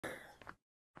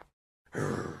A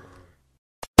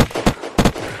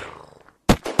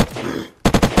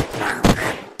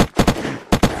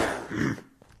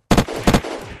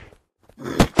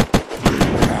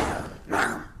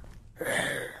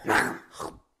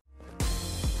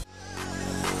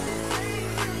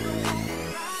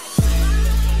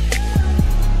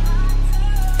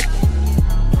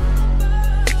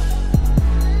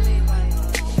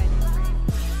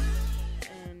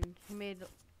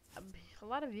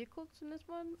lot of vehicles in this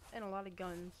one and a lot of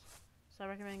guns, so I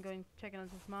recommend checking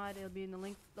out this mod. It'll be in the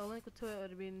link to it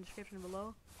will be in the description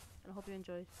below, and I hope you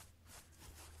enjoy.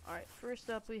 Alright, first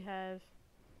up we have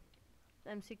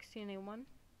the M16A1.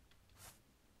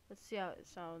 Let's see how it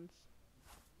sounds.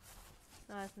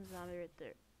 No, that's a zombie right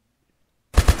there.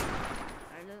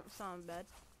 Alright, it doesn't sound bad.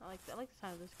 I like the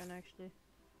sound of this gun actually.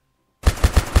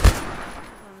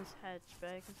 On this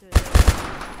hatchback. Let's see what it does.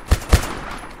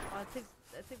 Oh, I think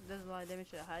it does a lot of damage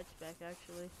to the hatchback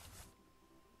actually.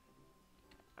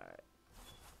 Alright.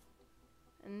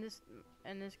 And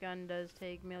this gun does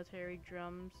take military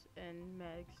drums and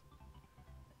mags.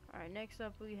 Alright, next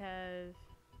up we have,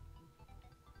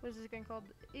 what is this gun called?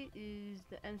 It is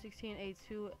the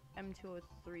M16A2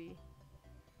 M203.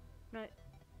 Not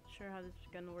sure how this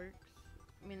gun works.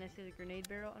 I mean, I see the grenade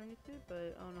barrel underneath it,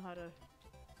 but I don't know how to.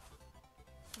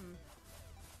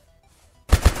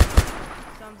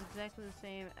 Sounds exactly the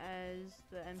same as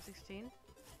the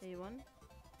M16A1.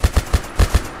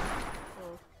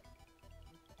 Cool.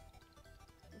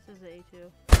 This is the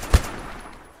A2.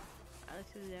 Let's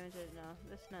see the damage right now.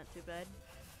 That's not too bad.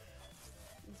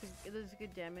 It does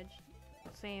good damage.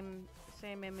 Same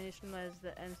ammunition as the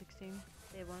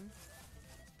M16A1.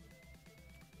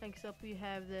 Next up we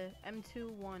have the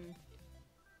M21.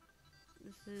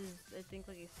 This is, I think,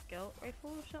 like a scout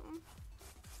rifle or something.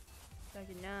 Like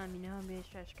a I'm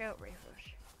try scout rifles.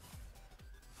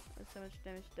 That's how much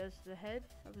damage it does to the head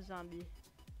of a zombie.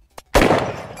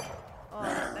 Oh,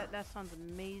 that sounds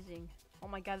amazing. Oh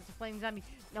my god, it's a flaming zombie.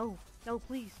 No,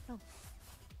 please, no.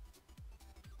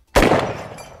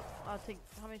 I'll take,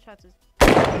 how many shots is?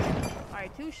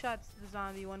 Alright, 2 shots to the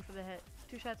zombie, 1 for the head.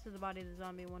 2 shots to the body of the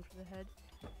zombie, 1 for the head.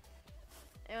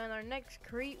 And our next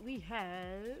crate we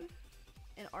have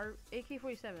an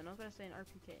AK-47. I was gonna say an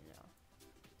RPK now.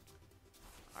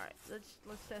 Alright, let's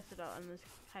test it out on this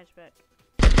hatchback.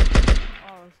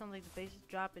 Oh, it sounds like the base is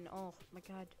dropping. Oh my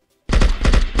god.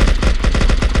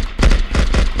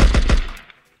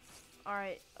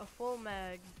 Alright, a full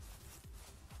mag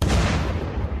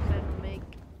said will make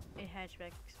a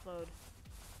hatchback explode.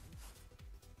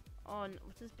 Oh,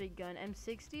 what's this big gun?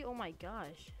 M60? Oh my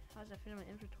gosh. How does that fit in my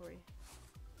inventory?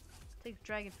 Take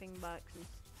Dragon Fang box and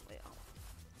wait. Oh.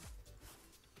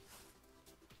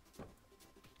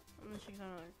 I'm gonna check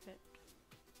another pick.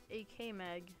 AK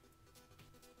mag.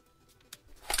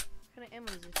 What kind of ammo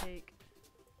does it take?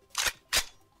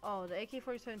 Oh, the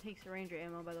AK-47 takes the Ranger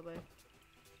ammo, by the way.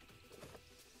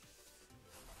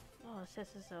 Oh, let's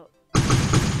test this out.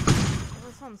 Oh,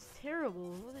 that sounds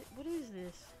terrible. What is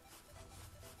this?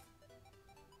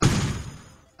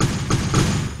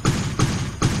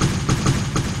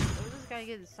 Where does this guy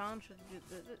get the sound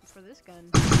for this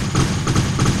gun?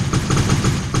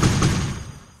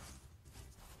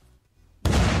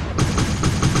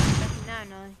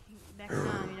 Back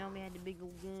now, you know, we had the big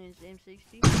old guns, the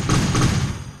M60. I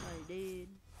did.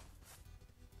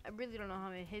 I really don't know how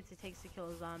many hits it takes to kill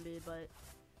a zombie, but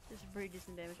this is pretty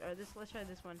decent damage. Alright, let's try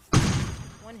this one.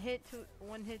 One hit to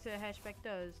a hatchback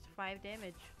does 5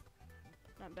 damage.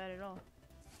 Not bad at all.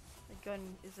 The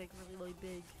gun is like really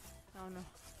big. I don't know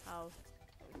how.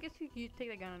 I guess you take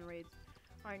that gun on raids.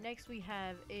 Alright, next we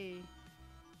have a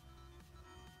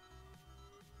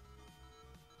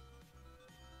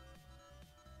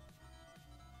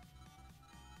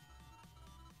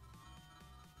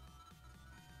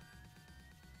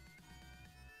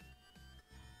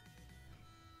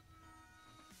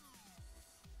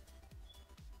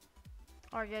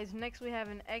Alright guys, next we have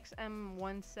an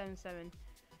XM177.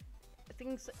 I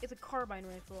think it's a carbine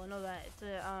rifle, I know that. It's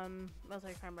a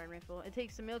military carbine rifle. It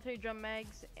takes the military drum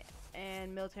mags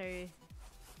and military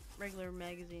regular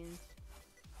magazines.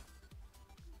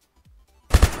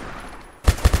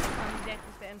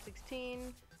 Exactly the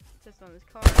M16. Just on this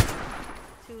car.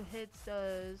 2 hits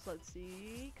does, let's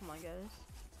see. Come on guys.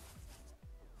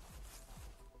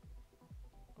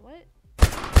 What?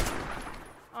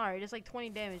 Alright, it's like 20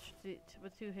 damage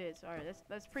with 2 hits. Alright,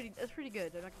 that's pretty good.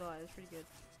 I'm not gonna lie, that's pretty good.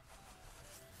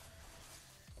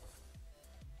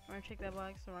 I'm gonna check that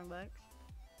box, the wrong box.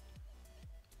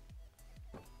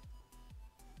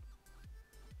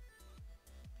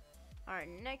 Alright,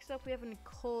 next up we have a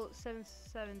Colt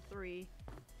 773,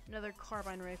 another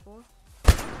carbine rifle.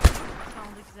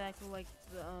 Sounds exactly like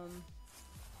the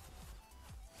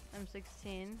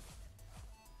M16.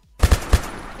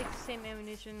 Take the same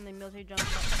ammunition, the military jump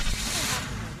shot.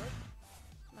 What?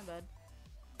 My bad.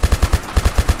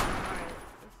 Alright.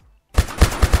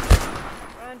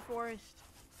 Run, Forrest.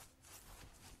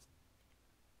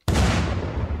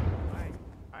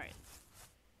 Alright.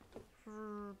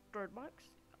 For third box.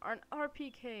 An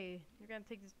RPK. You're gonna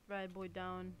take this bad boy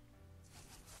down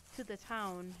to the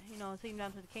town. You know, take him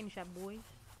down to the candy shop, boys.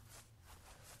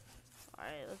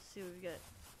 Alright, let's see what we got.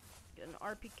 Got an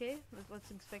RPK.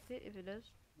 Let's inspect it if it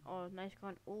does. Oh, nice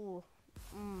gun. Oh,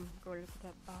 go look at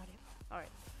that body.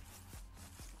 Alright.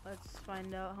 Let's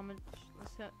find out how much.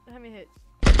 How many hits?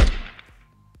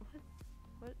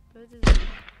 What is this?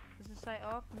 Is the sight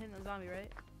off? I'm hitting the zombie,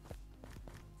 right?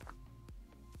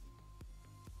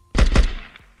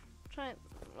 Trying.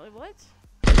 What?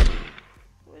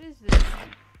 What is this?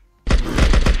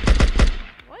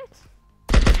 What?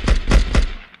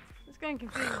 This gun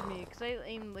confuses me because I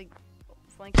aim like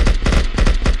flanking.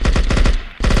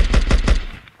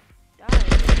 Die.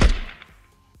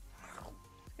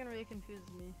 This gun really confuses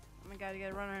me. Oh my god, I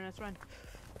gotta run right now. Let's run.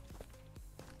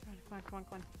 Come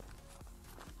on.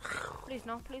 Please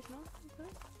no. Okay.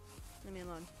 Leave me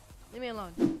alone. Leave me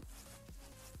alone.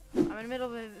 I'm in the middle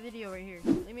of a video right here.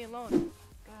 Leave me alone.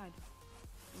 God.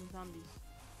 Damn zombies.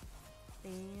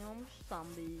 Damn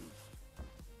zombies.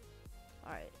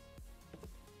 Alright.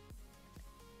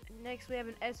 Next we have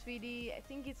an SVD. I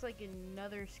think it's like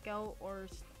another scout or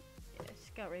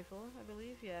scout rifle, I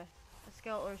believe. Yeah. A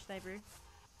scout or a sniper.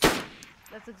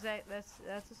 That's a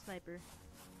sniper.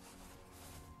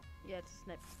 Yeah, it's a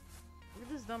sniper. Look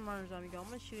at this dumb runner zombie go. I'm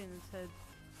gonna shoot in his head.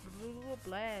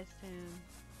 Blast him.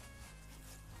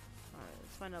 Alright,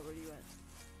 let's find out where he went.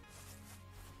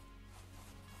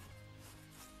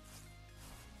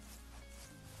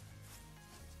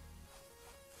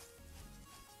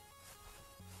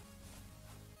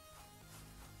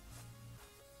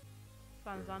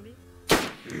 Found a zombie.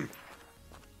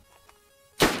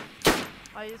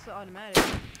 Oh, it's automatic.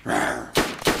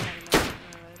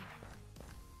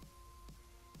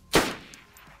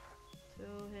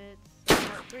 Two hits.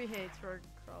 3 hits for a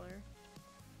crawler.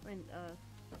 I mean,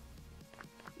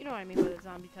 you know what I mean by the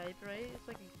zombie type, right? It's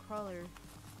like a crawler.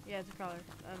 Yeah, it's a crawler.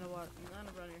 I don't know what. Not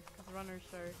a runner. Because runners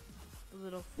are the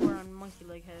little 4-on monkey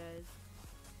leg heads.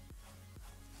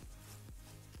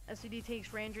 SVD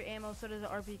takes Ranger ammo, so does the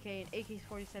RPK and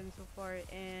AK-47 so far,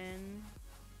 and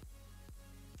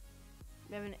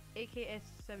we have an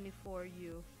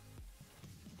AKS-74U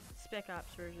Spec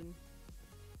Ops version.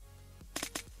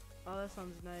 Oh, that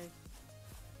sounds nice.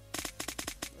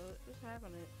 What's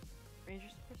happening? Ranger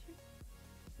suppressor?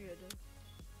 Yeah, it does.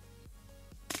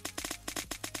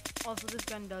 Also, this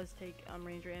gun does take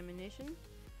Ranger ammunition.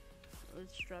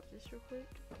 Let's drop this real quick.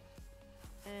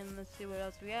 And let's see what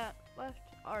else we got left.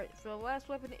 Alright, for the last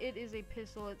weapon, it is a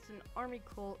pistol. It's an Army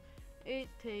Colt. It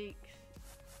takes...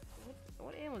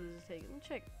 What ammo does it take? Let me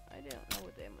check. I don't know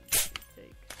what the ammo does it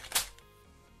take.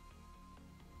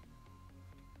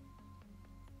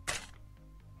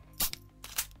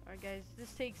 Alright guys,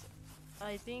 this takes,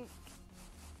 I think,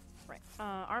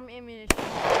 arm ammunition. Look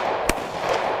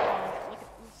at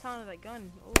the sound of that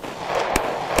gun.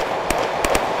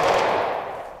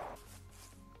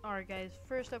 Alright guys,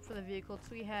 first up for the vehicles,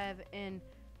 we have an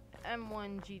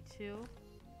M1G2.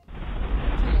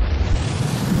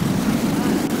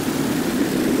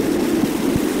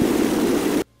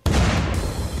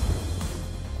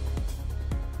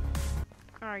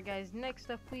 Alright guys, next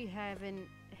up we have an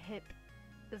hip.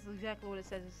 This is exactly what it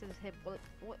says. It says hip. What?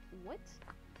 It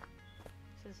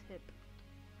says hip.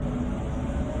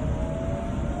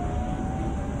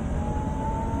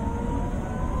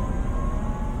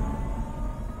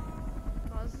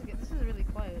 Oh, this is really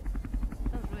quiet.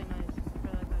 Sounds really nice. I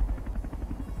really like that.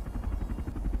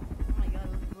 Oh my god,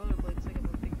 those rollerblades take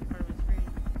up a big part of my screen.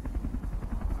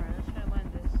 Alright, let's try to land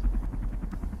this. I'm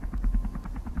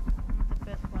not the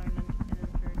best flyer in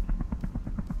Unturned.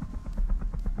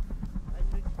 I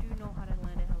do know how to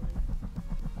land it, Helen.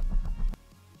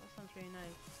 That sounds really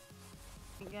nice.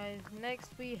 Okay, guys,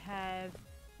 next we have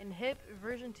in hip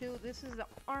version 2. This is the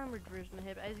armored version of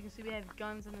hip. As you can see, we have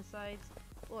guns on the sides.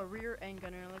 Well, a rear end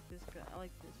gunner. I like this gun. I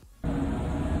like this.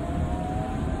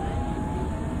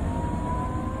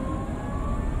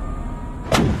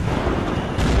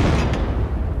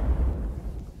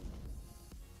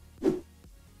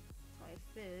 My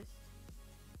fist.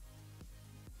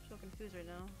 I'm so confused right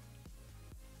now.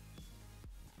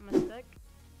 Am I stuck?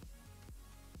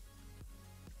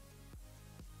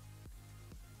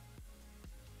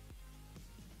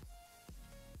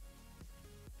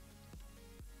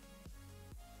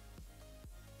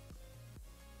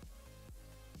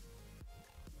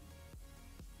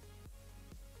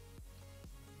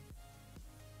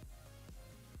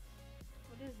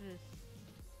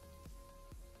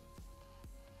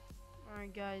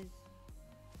 Alright, guys.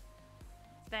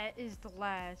 That is the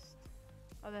last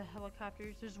of the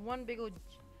helicopters. There's one big old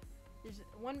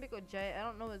jet. I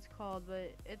don't know what it's called,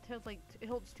 but it holds it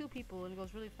holds 2 people and it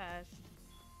goes really fast.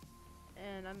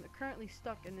 And I'm currently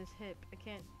stuck in this hip. I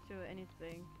can't do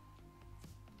anything.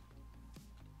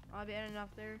 I'll be ending off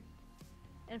there.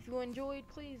 And if you enjoyed,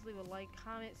 please leave a like,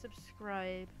 comment,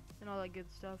 subscribe, and all that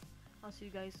good stuff. I'll see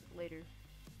you guys later.